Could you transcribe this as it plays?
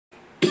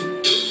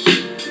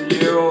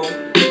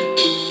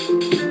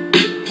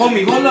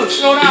Homie, hold up,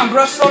 slow down,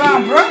 bruh, slow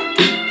down, bruh.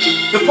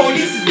 The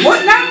police is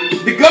what now?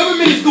 The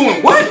government is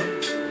doing what?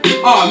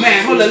 Oh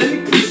man, hold up, let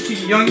me preach to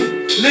you, youngin'.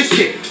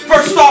 Listen,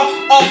 first off,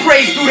 all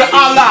praise due to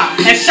Allah.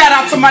 And shout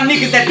out to my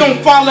niggas that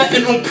don't follow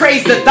and don't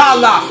praise the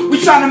dollar.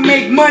 We tryna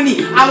make money,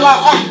 Allah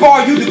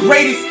Akbar, you the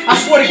greatest. I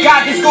swear to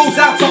God, this goes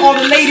out to all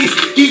the ladies.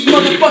 These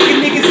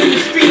motherfucking niggas in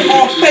the street are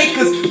all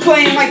fakers,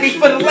 playing like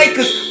they for the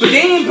Lakers. But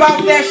they ain't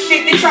about that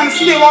shit, they tryna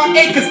steal our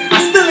acres.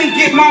 I still ain't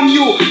get my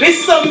mule. They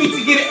sell me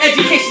to get an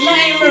education,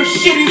 I ain't learned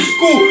shit in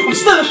school. I'm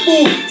still a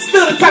fool,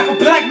 still the type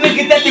of black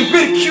nigga that they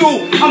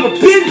ridicule. I'ma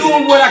been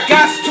doing what I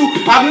got to.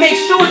 I make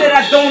sure that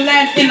I don't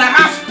land in the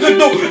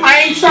hospital.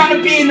 I ain't trying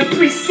to be in the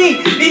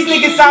precinct. These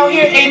niggas out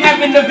here ain't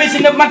having the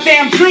vision of my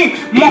damn dream.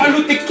 Martin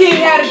Luther King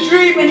had a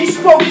dream and he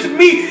spoke to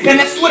me. And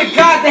I swear to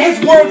God that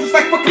his words was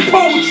like fucking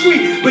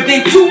poetry. But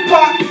then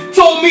Tupac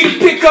told me to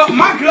pick up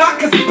my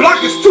Glock, cause the block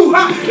is too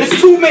hot. There's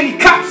too many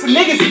cops and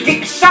niggas are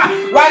getting shot.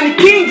 Rodney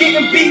King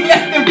getting beat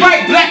left and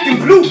right, black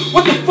and blue.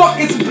 What the fuck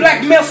is a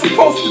black male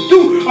supposed to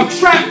do? I'm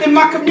trapped in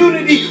my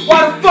community.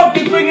 Why the fuck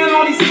they bringing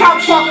all these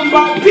cops talking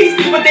about peace,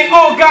 but they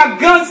all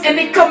got guns and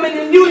they coming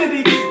in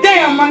unity?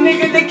 Damn, my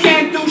nigga, they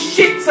can't do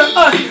shit to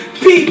us.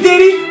 P.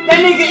 Diddy, that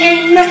nigga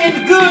ain't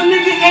nothing good.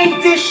 Nigga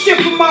ain't did shit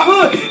for my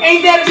hood. Ain't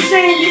that a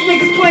shame? These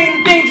niggas playing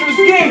a dangerous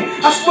game.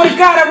 I swear to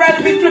God, I'd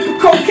rather be flipping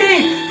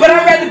cocaine, but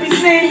I'd rather be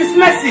saying this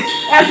message.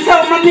 I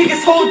tell my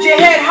niggas, hold your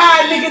head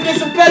high, nigga,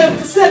 there's a better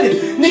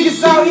facility.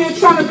 Niggas out here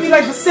trying to be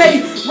like Vassetti,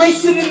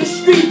 racing in the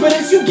street, but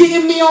is you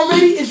getting me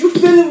already? Is you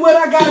feeling what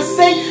I gotta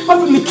say? I'm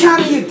from the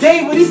county of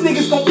Day where these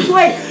niggas don't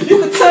play.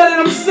 You can tell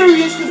that I'm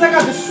serious cause I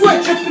got the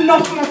sweat dripping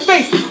off my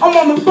face. I'm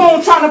on the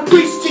phone trying to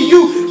preach to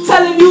you,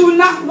 telling you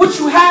not what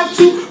you have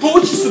to, but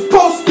what you're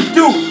supposed to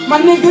do, my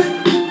nigga.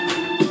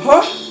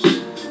 Huh?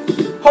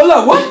 Hold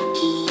up, what?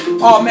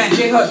 Oh man,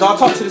 J.Hunt, dog,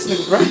 talk to this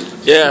nigga, bro.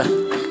 Yeah.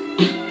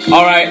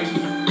 Alright.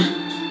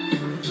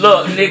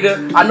 Look,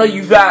 nigga, I know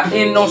you got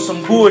in on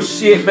some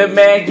bullshit, but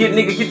man, get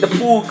the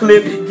full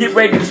clip. Get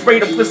ready to spray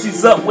the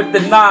pussies up with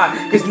the 9.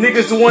 Cause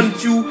niggas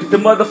want you to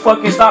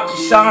motherfucking stop to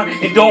shine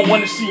and don't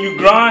want to see you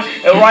grind.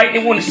 And right,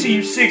 they want to see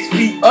you 6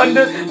 feet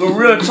under. But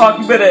real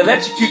talk, you better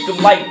electrocute them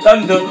like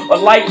thunder or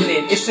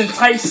lightning. It's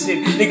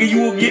enticing. Nigga,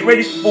 you will get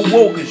ready for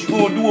war cause you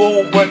gonna do a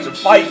whole bunch of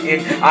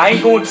fighting. I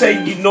ain't gonna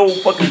tell you no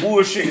fucking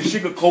bullshit and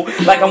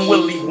sugarcoat like I'm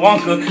Willy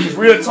Wonka. Cause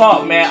real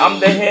talk, man, I'm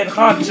the head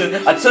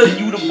honcho. I tell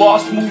you the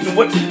boss moves and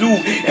what to do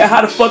and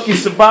how to fucking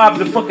survive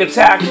the fucking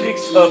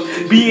tactics of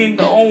being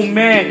the own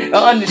man. And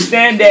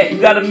understand that you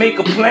gotta make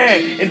a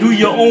plan and do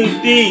your own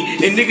thing.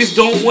 And niggas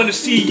don't want to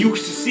see you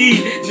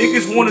succeed.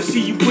 Niggas want to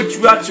see you put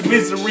you out your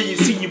misery and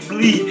see you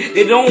bleed.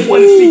 They don't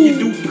want to see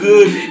you do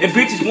good. And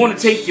bitches want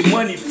to take your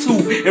money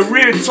too. And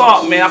real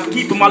talk, man, I'm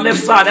keeping my left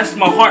side. That's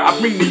my heart I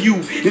bring to you.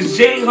 It's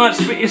J.Hunt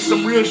spitting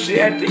some real shit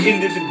at the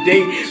end of the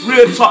day.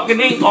 Real talk, it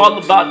ain't all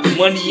about the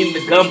money and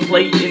the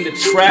gunplay and the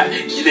trap.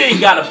 You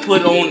ain't gotta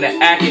put on the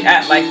act and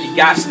act like you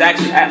got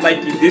stacks and act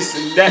like you this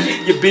and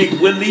that. You big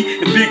Willie,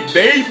 you big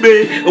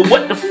baby. And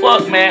what the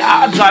fuck, man?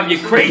 I'll drive you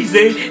crazy.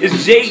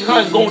 It's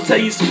J.Hunt gonna tell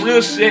you some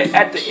real shit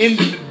at the end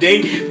of the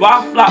day.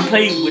 Why flop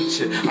playing with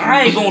you?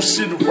 I ain't gonna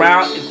sit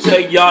around and tell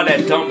y'all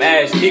that dumb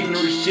ass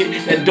ignorant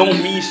shit that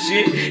don't mean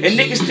shit. And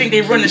niggas think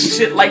they running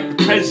shit like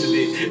the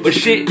president. But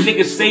shit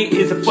niggas say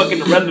is a fucking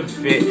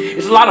irrelevant.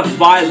 It's a lot of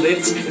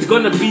violence. It's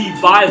gonna be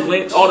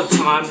violent all the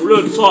time.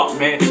 Real talk,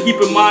 man.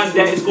 Keep in mind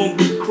that it's gonna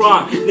be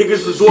crime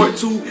niggas resort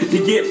to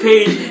get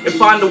paid and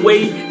find a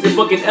way to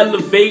fucking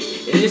elevate.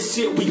 And this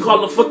shit we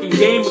call a fucking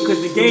game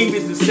because the game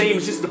is the same.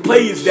 It's just the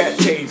players that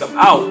change. I'm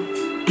out.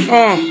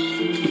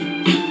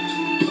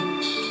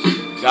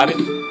 Got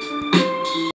it?